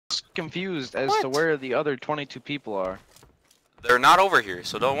confused as to What? where the other 22 people are. They're not over here,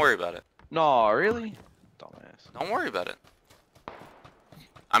 so don't worry about it. No, really? Dumbass. Don't worry about it.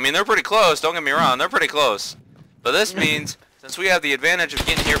 I mean, they're pretty close. Don't get me wrong. They're pretty close. But this means, since we have the advantage of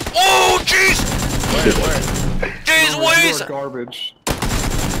getting here... Oh, jeez! Where? Jeez, Louise! You are garbage.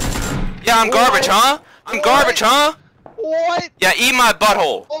 Yeah, I'm garbage, huh? I'm garbage, huh? What? Yeah, eat my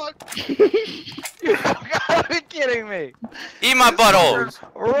butthole. You gotta be kidding me. Eat my butthole.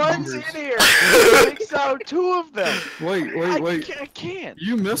 Runs in here, takes out 2 of them. Wait. I can't.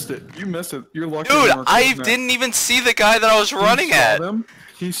 You missed it. You missed it. You're lucky. Dude, they weren't I close enough. didn't even see the guy that I was running at.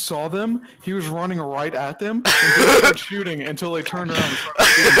 He saw them. He was running right at them. And they started shooting until they turned around and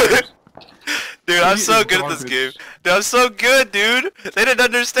started shooting. Dude, I'm He so is good at this game. garbage. Dude, I'm so good, dude. They didn't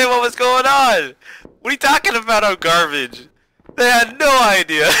understand what was going on. What are you talking about? I'm garbage. They had no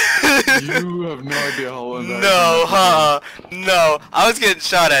idea. You have no idea how long that No, is. no. I was getting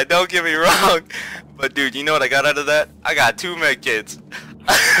shot at. Don't get me wrong. But dude, you know what I got out of that? I got 2 med kits.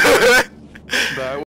 That